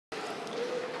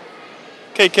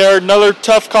Okay, Cara, another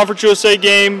tough Conference USA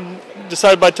game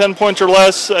decided by 10 points or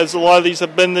less, as a lot of these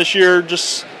have been this year.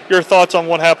 Just your thoughts on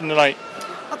what happened tonight.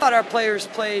 I thought our players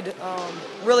played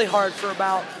really hard for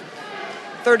about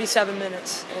 37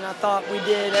 minutes, and I thought we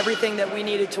did everything that we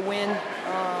needed to win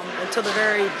until the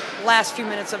very last few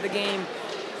minutes of the game,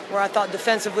 where I thought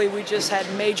defensively we just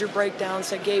had major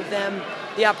breakdowns that gave them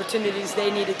the opportunities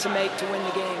they needed to make to win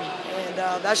the game.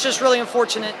 And that's just really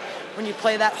unfortunate when you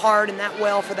play that hard and that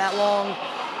well for that long,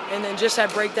 and then just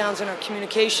have breakdowns in our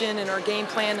communication and our game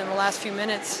plan in the last few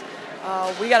minutes.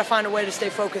 We got to find a way to stay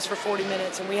focused for 40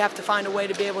 minutes, and we have to find a way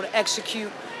to be able to execute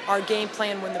our game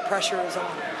plan when the pressure is on.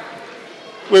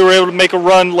 We were able to make a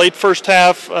run late first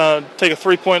half, take a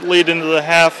 3-point lead into the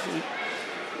half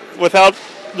without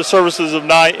the services of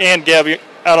Nye and Gabby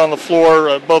out on the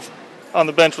floor, both on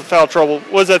the bench with foul trouble.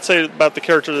 What does that say about the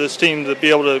character of this team to be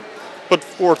able to put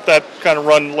forth that kind of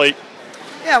run late?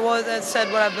 Yeah, well, that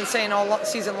said what I've been saying all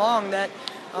season long, that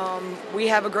we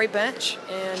have a great bench,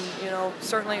 and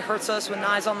certainly it hurts us when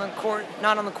Nye's on the court,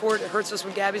 not on the court. It hurts us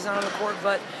when Gabby's not on the court,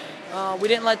 but we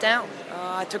didn't let down.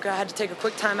 I had to take a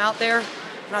quick time out there,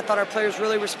 and I thought our players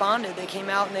really responded. They came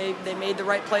out and they made the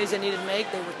right plays they needed to make.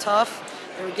 They were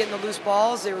tough. They were getting the loose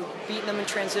balls. They were beating them in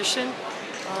transition.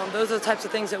 Those are the types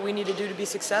of things that we need to do to be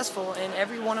successful, and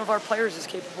every one of our players is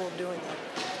capable of doing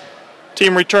that.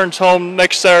 Team returns home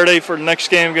next Saturday for the next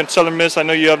game against Southern Miss. I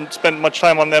know you haven't spent much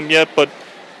time on them yet, but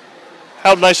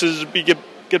how nice is it to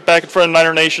get back in front of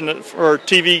Niner Nation for a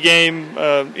TV game?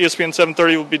 ESPN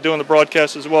 730 will be doing the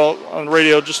broadcast as well on the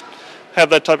radio. Just have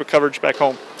that type of coverage back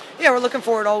home. Yeah, we're looking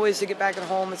forward always to get back at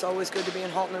home. It's always good to be in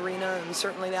Halton Arena, and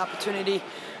certainly the opportunity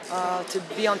to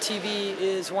be on TV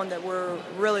is one that we're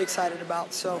really excited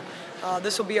about. So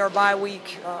this will be our bye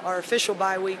week, our official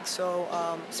bye week,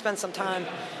 so spend some time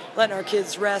letting our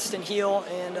kids rest and heal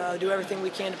and do everything we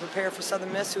can to prepare for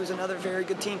Southern Miss, who's another very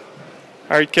good team.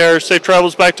 All right, Cara, safe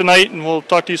travels back tonight, and we'll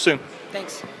talk to you soon.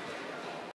 Thanks.